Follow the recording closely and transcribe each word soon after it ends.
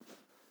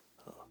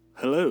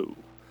Hello,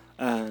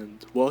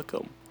 and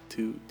welcome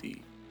to the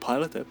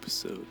pilot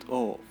episode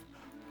of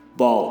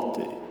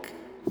Baltic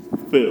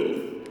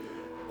Film,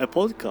 a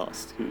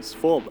podcast whose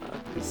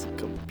format is a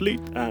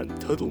complete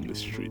and total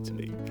mystery to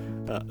me,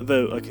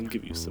 though I can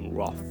give you some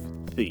rough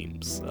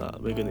themes.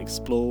 We're going to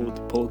explore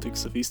the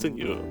politics of Eastern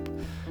Europe,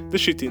 the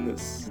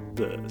shittiness,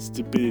 the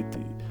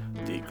stupidity,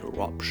 the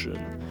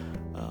corruption,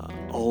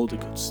 all the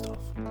good stuff.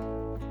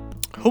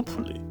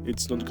 Hopefully,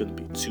 it's not going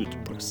to be too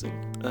depressing.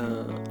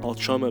 I'll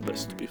try my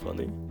best to be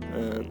funny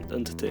and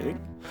entertaining,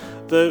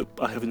 though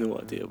I have no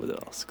idea whether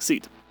I'll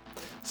succeed.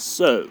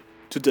 So,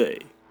 today,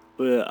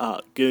 we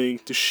are going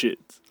to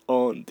shit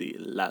on the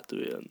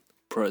Latvian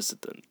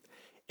president,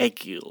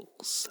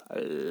 Egils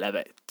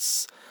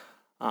Levits.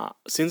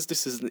 Since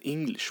this is an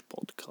English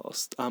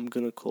podcast, I'm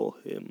gonna call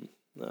him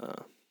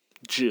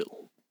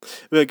Jill.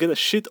 We're gonna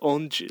shit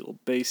on Jill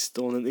based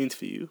on an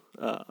interview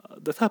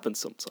that happened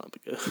some time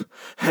ago,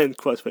 and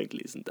quite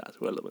frankly isn't that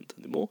relevant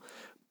anymore.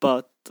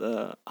 But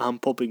I'm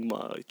popping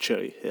my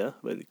cherry here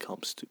when it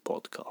comes to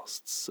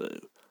podcasts, so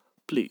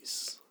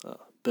please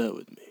bear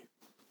with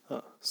me.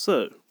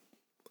 So,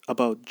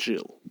 about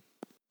Jill.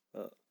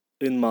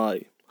 In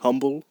my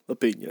humble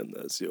opinion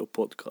as your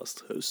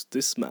podcast host,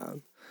 this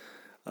man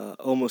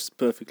almost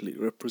perfectly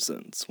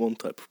represents one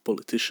type of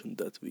politician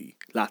that we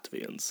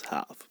Latvians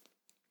have,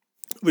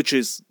 which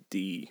is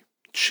the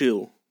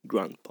chill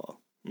grandpa,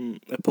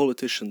 a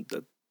politician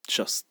that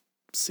just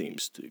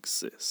seems to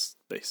exist,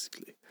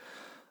 basically.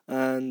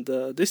 And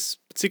this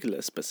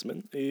particular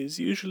specimen is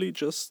usually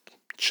just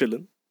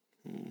chilling.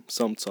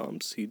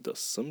 Sometimes he does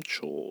some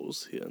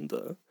chores here and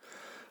there,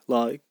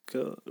 like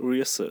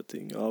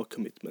reasserting our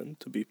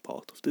commitment to be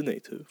part of the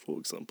NATO, for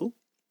example.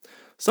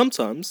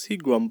 Sometimes he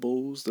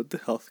grumbles that the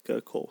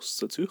healthcare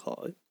costs are too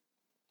high.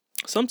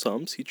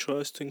 Sometimes he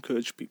tries to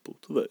encourage people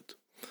to vote.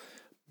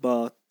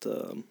 But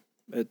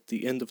at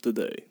the end of the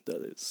day,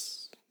 that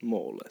is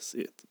more or less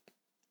it.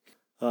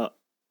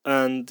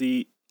 And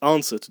the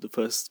answer to the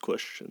first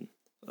question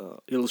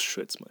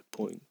illustrates my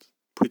point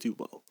pretty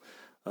well.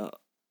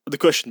 The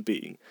question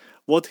being,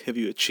 what have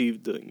you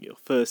achieved during your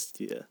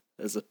first year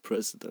as a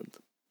president?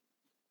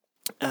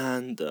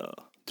 And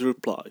the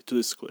reply to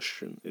this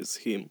question is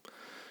him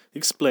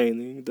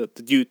explaining that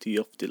the duty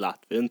of the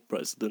Latvian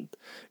president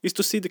is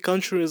to see the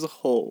country as a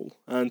whole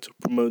and to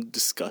promote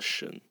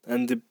discussion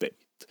and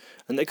debate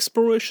and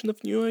exploration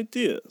of new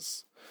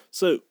ideas.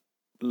 So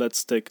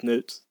let's take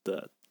note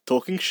that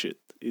talking shit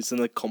is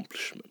an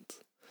accomplishment,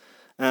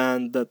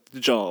 and that the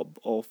job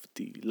of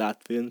the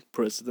Latvian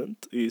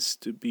president is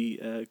to be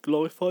a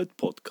glorified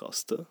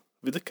podcaster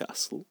with a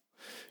castle,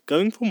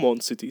 going from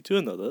one city to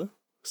another,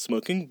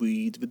 smoking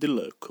weed with the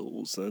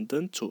locals, and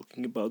then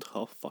talking about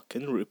how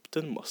fucking ripped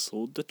and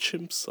muscled the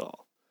chimps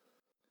are.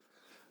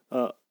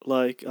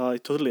 I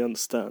totally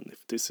understand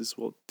if this is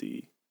what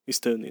the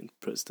Estonian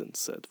president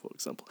said, for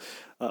example,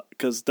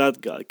 because that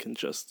guy can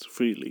just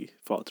freely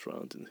fart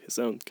around in his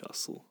own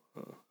castle.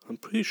 I'm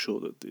pretty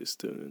sure that the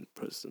Estonian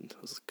president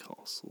has a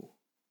castle.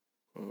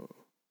 Or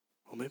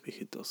maybe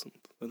he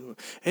doesn't. I don't know.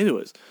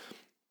 Anyways,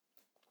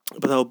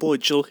 but our boy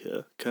Jill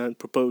here can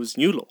propose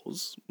new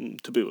laws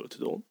to be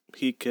voted on.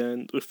 He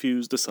can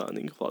refuse the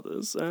signing of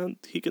others, and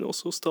he can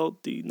also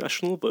start the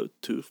national vote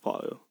to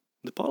fire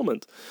the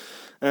parliament.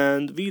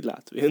 And we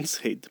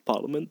Latvians hate the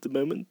parliament the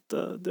moment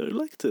they're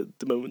elected.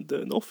 The moment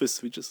they're in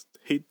office, we just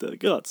hate their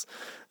guts.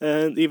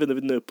 And even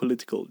with no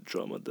political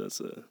drama, there's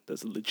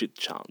a legit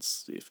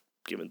chance, if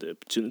given the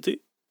opportunity,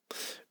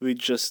 we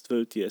just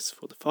vote yes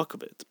for the fuck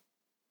of it.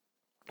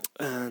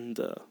 And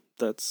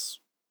that's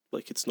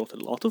it's not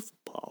a lot of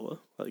power,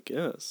 I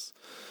guess,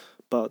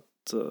 but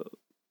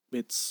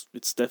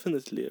it's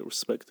definitely a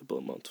respectable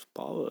amount of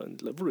power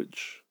and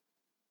leverage,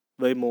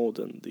 way more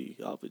than the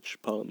average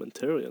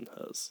parliamentarian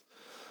has.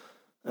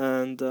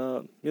 And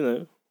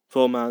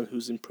for a man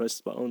who's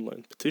impressed by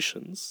online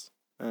petitions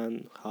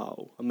and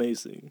how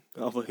amazing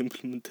our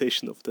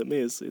implementation of them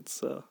is,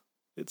 it's a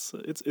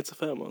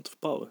fair amount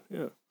of power,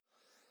 yeah.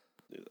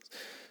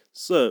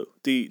 So,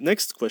 the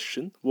next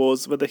question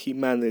was whether he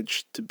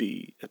managed to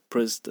be a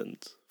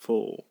president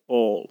for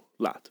all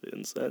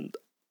Latvians, and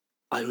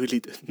I really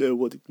don't know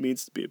what it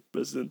means to be a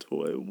president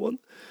for everyone,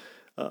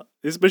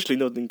 especially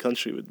not in a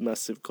country with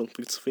massive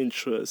conflicts of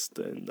interest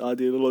and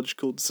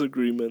ideological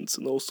disagreements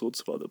and all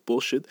sorts of other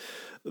bullshit,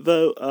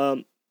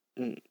 though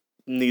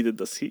neither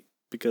does he,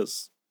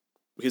 because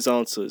his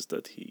answer is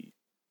that he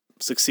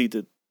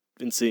succeeded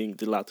in seeing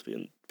the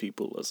Latvian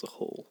people as a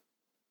whole.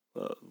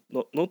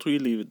 Not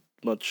really with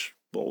much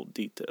more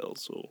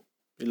details or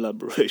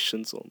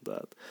elaborations on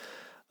that.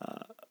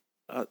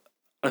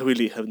 I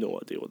really have no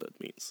idea what that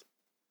means.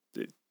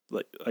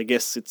 I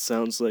guess it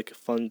sounds like a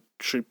fun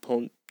trip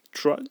on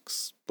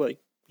drugs. Like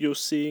you're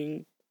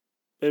seeing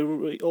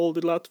all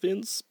the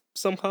Latvians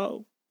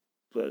somehow.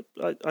 But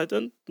I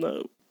don't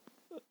know.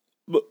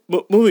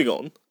 But moving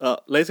on.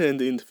 Later in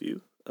the interview,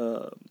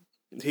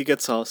 he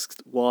gets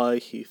asked why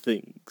he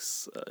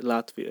thinks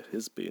Latvia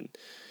has been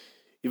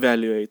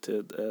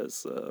evaluated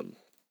as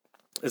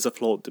a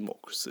flawed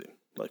democracy.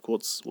 Like,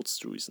 what's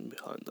the reason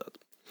behind that?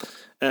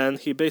 And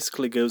he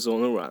basically goes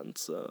on a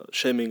rant,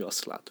 shaming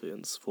us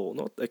Latvians for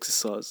not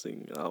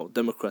exercising our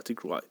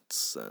democratic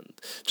rights. And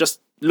just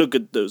look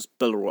at those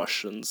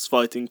Belarusians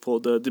fighting for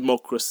their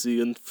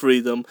democracy and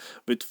freedom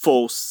with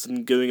force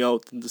and going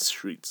out in the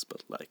streets.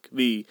 But like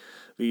we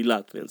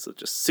Latvians are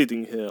just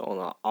sitting here on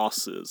our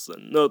asses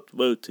and not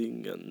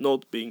voting and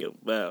not being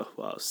aware of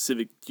our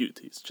civic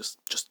duties, just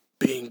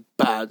being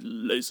bad,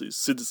 lazy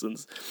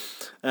citizens.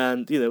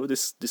 And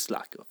this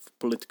lack of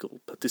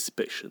political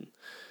participation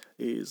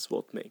is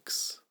what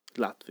makes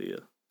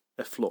Latvia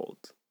a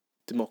flawed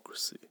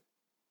democracy.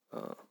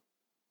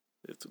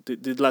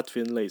 The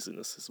Latvian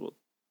laziness is what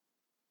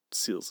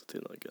seals it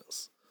in, I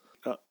guess.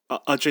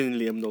 I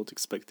genuinely am not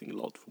expecting a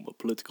lot from a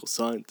political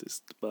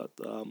scientist, but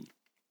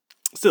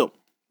still,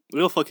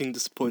 real fucking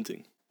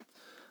disappointing.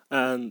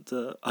 And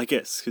I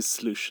guess his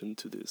solution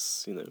to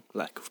this,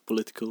 lack of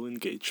political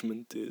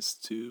engagement is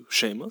to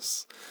shame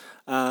us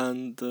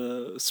and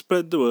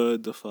spread the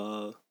word of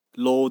our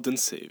Lord and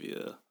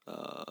Savior,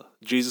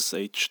 Jesus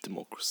H.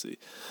 democracy.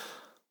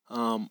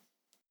 I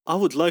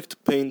would like to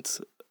paint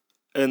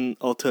an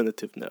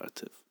alternative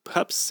narrative,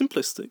 perhaps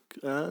simplistic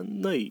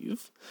and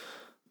naive,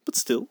 but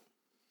still,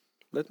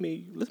 let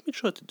me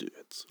try to do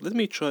it. Let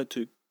me try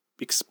to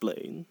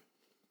explain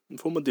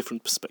from a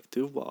different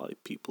perspective why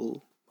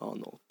people are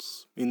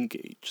not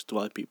engaged,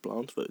 why people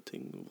aren't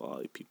voting,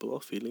 why people are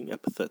feeling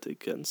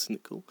apathetic and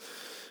cynical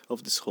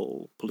of this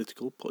whole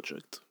political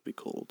project we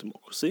call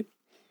democracy.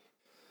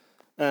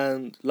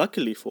 And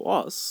luckily for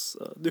us,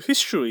 the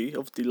history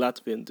of the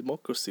Latvian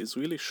democracy is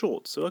really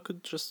short, so I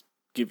could just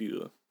give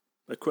you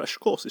a crash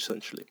course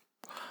essentially.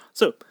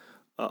 So,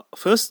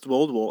 First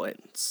World War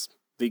ends.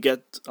 We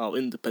get our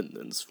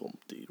independence from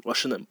the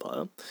Russian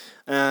Empire,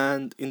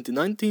 and in the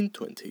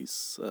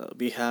 1920s,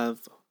 we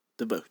have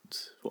the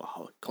vote for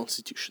our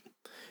constitution.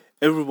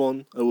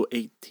 Everyone over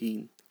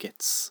 18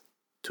 gets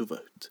to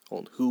vote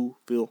on who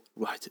will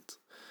write it.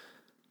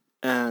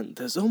 And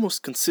there's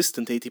almost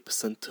consistent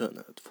 80%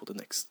 turnout for the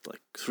next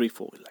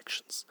 3-4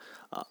 elections.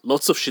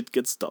 Lots of shit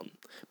gets done.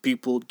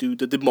 People do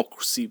the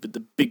democracy with the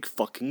big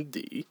fucking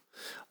D.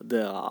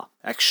 There are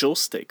actual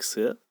stakes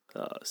here.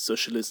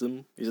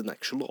 Socialism is an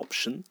actual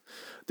option.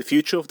 The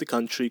future of the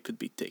country could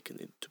be taken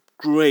into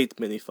great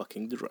many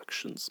fucking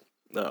directions.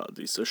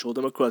 The Social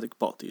Democratic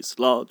Party is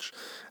large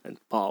and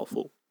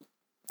powerful.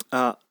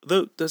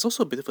 Though there's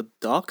also a bit of a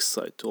dark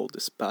side to all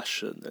this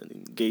passion and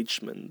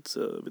engagement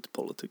with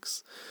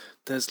politics.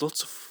 There's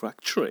lots of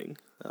fracturing.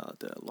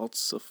 There are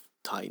lots of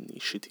tiny,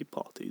 shitty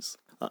parties.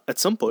 At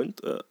some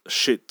point,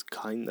 shit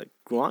kinda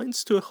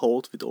grinds to a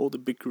halt with all the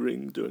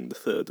bickering during the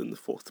third and the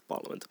fourth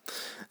parliament.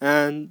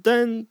 And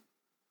then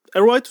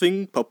a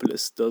right-wing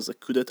populist does a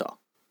coup d'etat,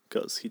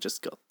 because he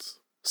just got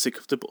sick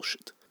of the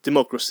bullshit.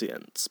 Democracy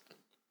ends.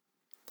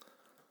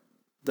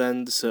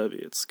 Then the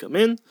Soviets come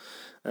in,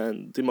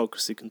 and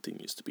democracy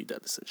continues to be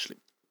dead, essentially.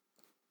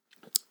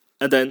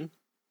 And then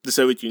the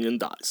Soviet Union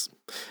dies,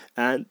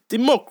 and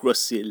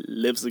democracy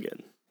lives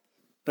again.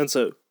 And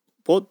so,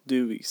 what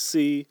do we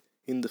see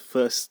in the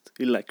first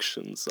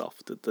elections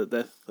after the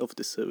death of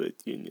the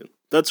Soviet Union?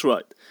 That's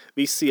right,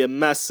 we see a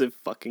massive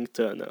fucking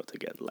turnout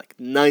again,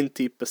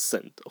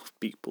 90% of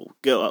people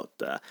go out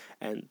there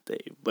and they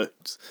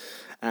vote.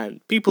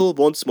 And people,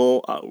 once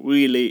more, are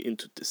really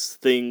into this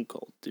thing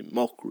called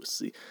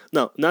democracy.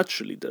 Now,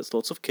 naturally, there's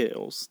lots of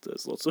chaos,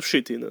 there's lots of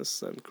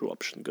shittiness and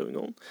corruption going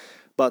on,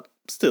 but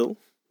still,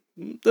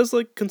 there's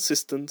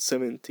consistent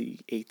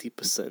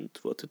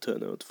 70-80% voter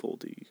turnout for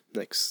the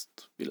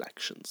next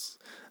elections,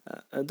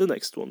 and the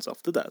next ones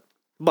after that.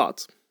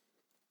 But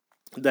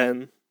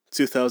then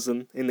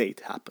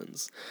 2008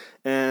 happens,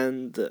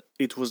 and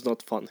it was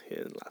not fun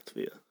here in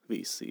Latvia.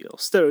 We see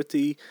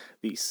austerity,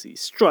 we see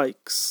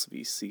strikes,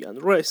 we see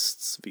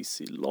unrests, we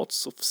see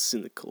lots of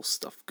cynical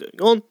stuff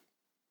going on,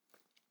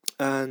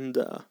 and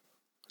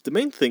the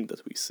main thing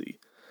that we see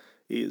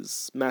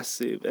is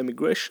massive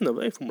emigration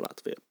away from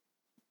Latvia.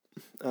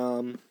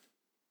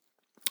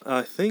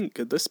 I think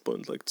at this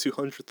point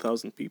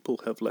 200,000 people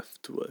have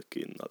left to work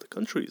in other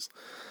countries,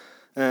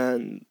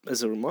 and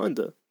as a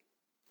reminder,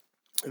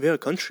 we are a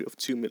country of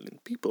 2 million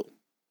people.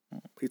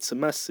 It's a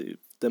massive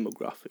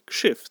demographic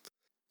shift.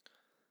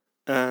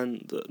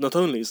 And not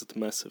only is it a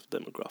massive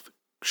demographic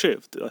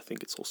shift, I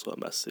think it's also a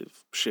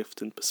massive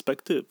shift in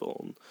perspective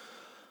on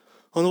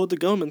what the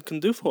government can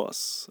do for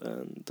us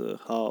and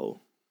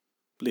how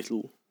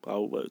little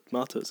our vote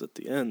matters at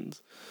the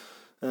end.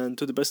 And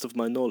to the best of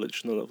my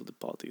knowledge, none of the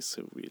parties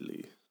have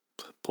really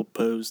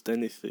proposed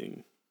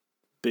anything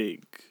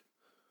big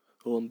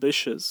or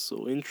ambitious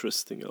or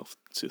interesting after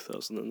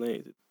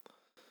 2008.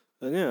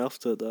 And yeah,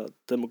 after that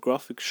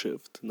demographic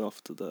shift and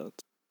after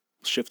that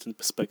shift in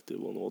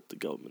perspective on what the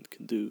government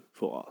can do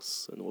for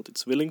us and what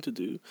it's willing to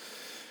do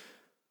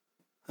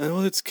and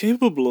what it's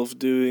capable of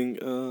doing,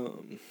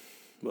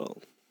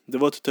 the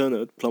voter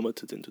turnout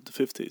plummeted into the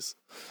 50s.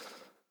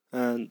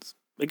 And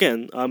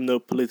again, I'm no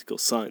political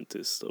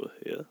scientist over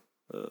here,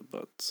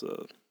 but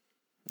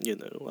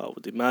I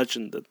would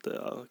imagine that there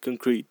are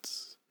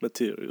concrete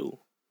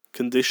material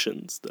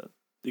conditions that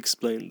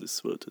explain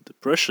this word to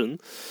depression,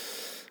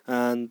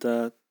 and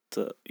that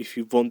if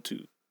you want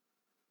to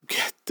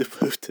get the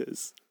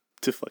voters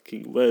to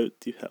fucking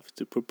vote, you have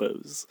to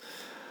propose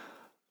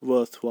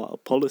worthwhile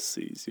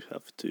policies, you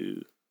have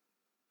to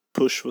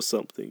push for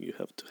something, you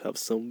have to have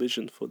some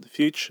vision for the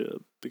future,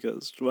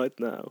 because right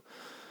now,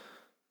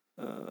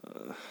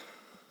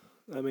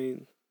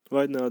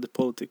 right now the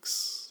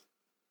politics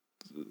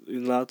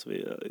in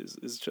Latvia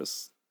is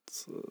just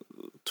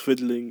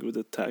twiddling with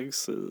the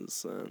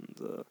taxes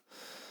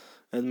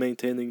and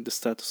maintaining the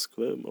status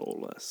quo more or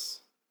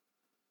less.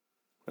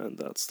 And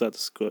that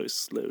status quo is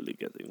slowly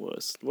getting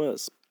worse and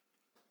worse.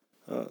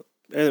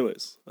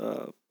 Anyways,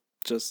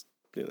 just,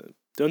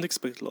 don't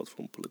expect a lot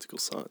from political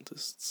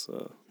scientists.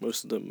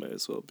 Most of them may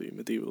as well be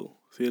medieval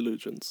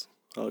theologians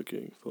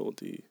arguing for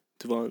the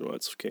divine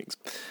rights of kings.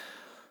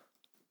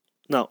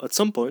 Now, at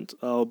some point,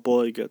 our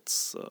boy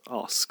gets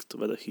asked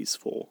whether he's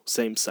for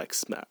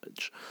same-sex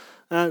marriage,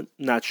 and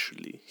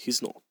naturally,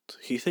 he's not.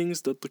 He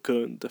thinks that the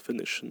current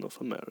definition of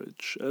a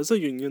marriage as a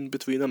union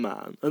between a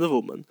man and a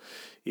woman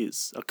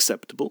is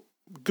acceptable,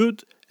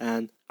 good,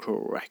 and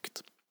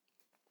correct.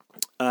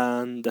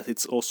 And that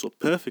it's also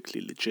perfectly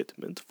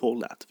legitimate for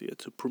Latvia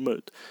to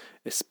promote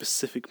a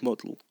specific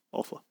model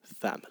of a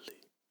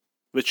family,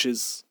 which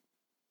is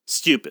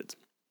stupid.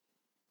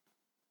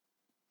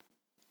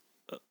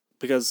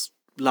 Because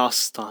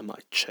last time I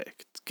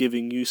checked,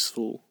 giving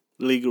useful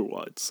legal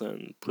rights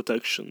and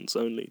protections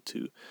only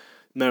to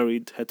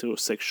married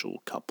heterosexual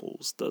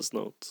couples does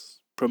not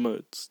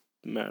promote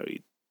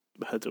married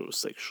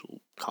heterosexual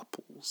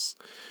couples.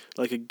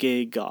 Like, a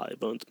gay guy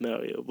won't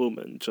marry a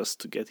woman just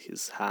to get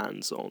his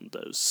hands on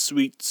those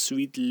sweet,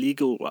 sweet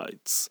legal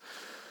rights.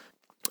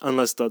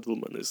 Unless that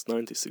woman is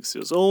 96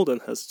 years old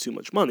and has too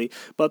much money.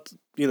 But,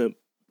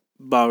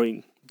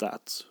 barring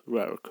that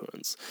rare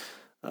occurrence,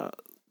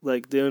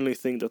 the only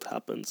thing that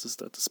happens is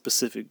that a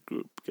specific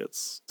group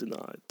gets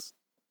denied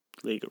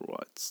legal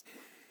rights.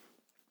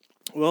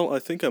 Well, I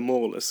think I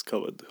more or less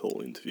covered the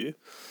whole interview.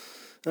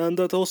 And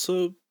that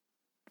also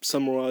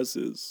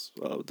summarizes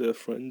our dear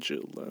friend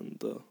Jill and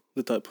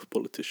the type of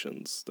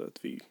politicians that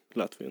we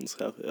Latvians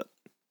have here.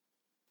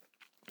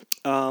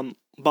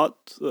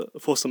 But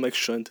for some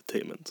extra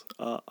entertainment,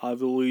 I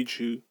will read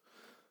you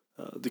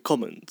the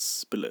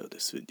comments below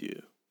this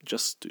video,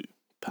 just to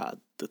pad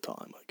the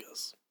time, I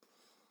guess.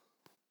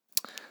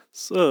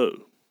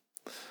 So,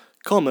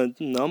 comment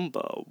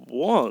number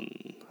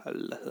 1.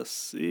 Let us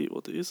see,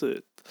 what is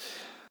it?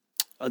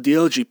 The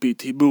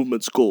LGBT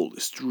movement's goal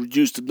is to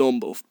reduce the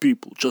number of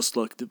people, just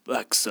like the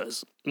vax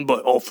says, by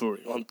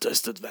offering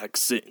untested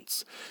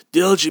vaccines.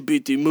 The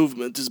LGBT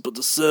movement is but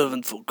a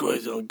servant for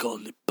great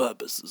ungodly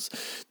purposes.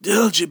 The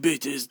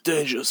LGBT is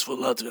dangerous for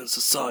Latvian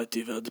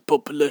society, where the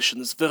population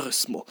is very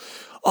small.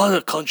 Other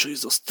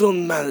countries are still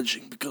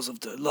managing because of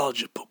their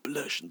larger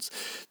populations.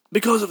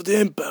 Because of the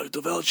impact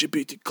of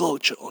LGBT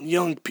culture on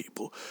young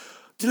people,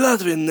 the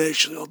Latvian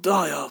nation will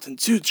die out in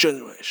 2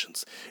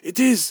 generations. It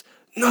is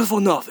not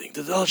for nothing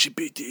that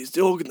LGBT is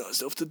the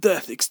organizer of the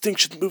death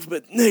extinction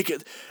movement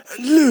Naked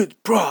and Lewd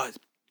Pride.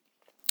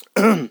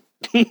 Oh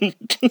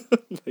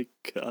my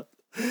god.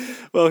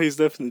 Well, he's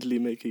definitely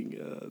making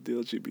the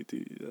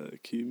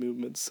LGBTQ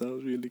movement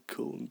sound really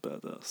cool and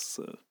badass,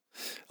 so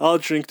I'll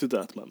drink to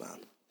that, my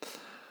man.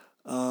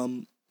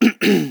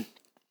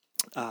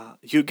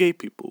 You gay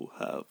people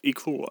have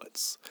equal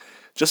rights.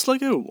 Just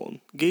like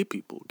everyone, gay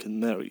people can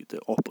marry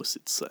their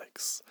opposite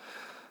sex.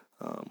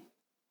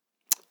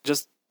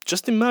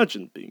 Just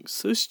imagine being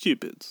so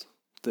stupid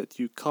that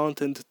you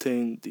can't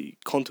entertain the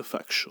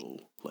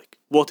counterfactual, like,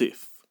 what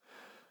if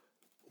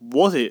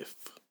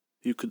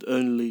you could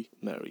only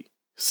marry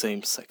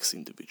same-sex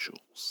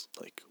individuals?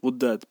 Like,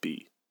 would that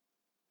be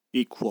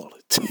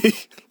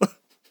equality?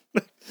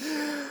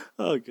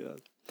 Oh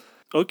god.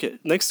 Okay,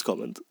 next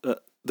comment.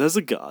 There's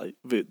a guy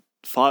with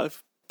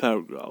 5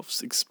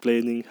 paragraphs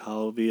explaining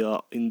how we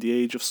are in the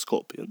age of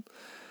Scorpion,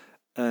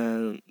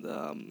 and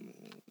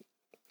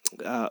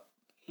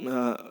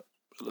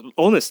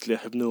honestly, I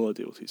have no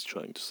idea what he's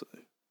trying to say.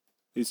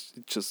 It's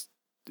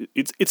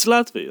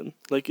Latvian.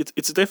 Like,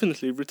 it's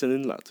definitely written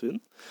in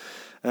Latvian,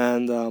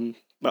 and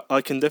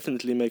I can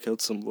definitely make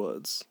out some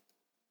words.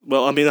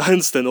 Well, I mean, I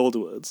understand all the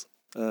words,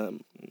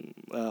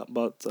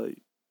 but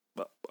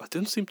I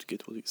don't seem to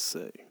get what he's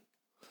saying.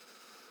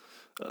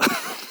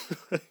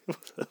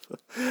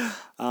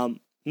 Whatever.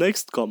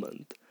 Next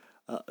comment.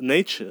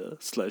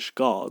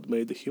 Nature/God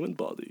made the human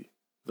body,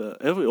 where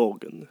every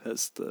organ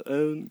has their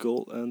own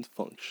goal and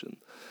function.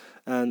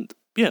 And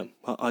yeah,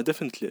 I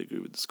definitely agree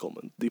with this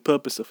comment. The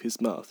purpose of his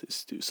mouth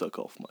is to suck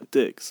off my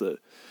dick, so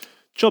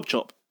chop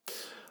chop.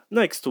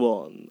 Next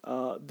one.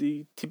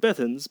 The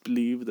Tibetans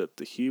believe that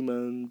the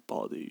human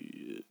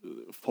body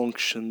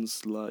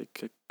functions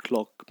like a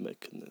clock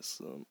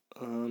mechanism.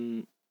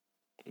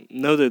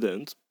 No, they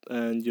don't,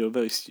 and you're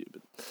very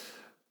stupid.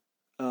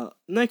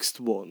 Next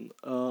one.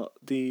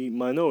 The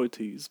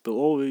minorities will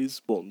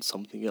always want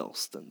something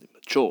else than the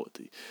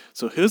majority.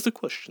 So here's the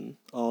question.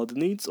 Are the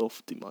needs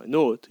of the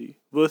minority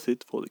worth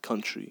it for the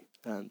country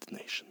and the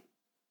nation?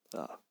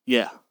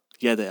 Yeah,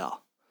 Yeah, they are.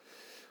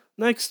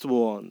 Next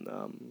one.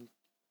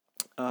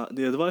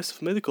 The advice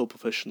of medical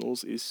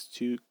professionals is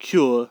to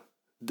cure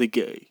the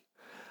gay.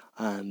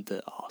 And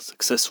there are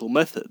successful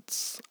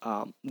methods.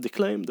 They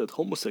claim that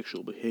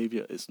homosexual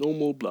behavior is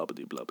normal, blah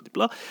blah blah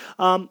blah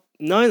blah.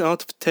 9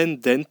 out of 10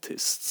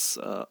 dentists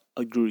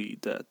agree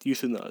that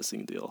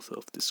euthanizing the author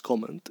of this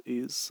comment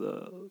is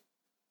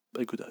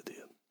a good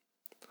idea.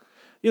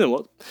 You know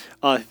what?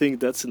 I think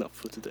that's enough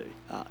for today.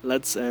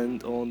 Let's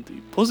end on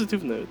the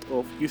positive note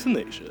of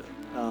euthanasia.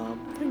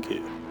 Thank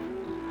you.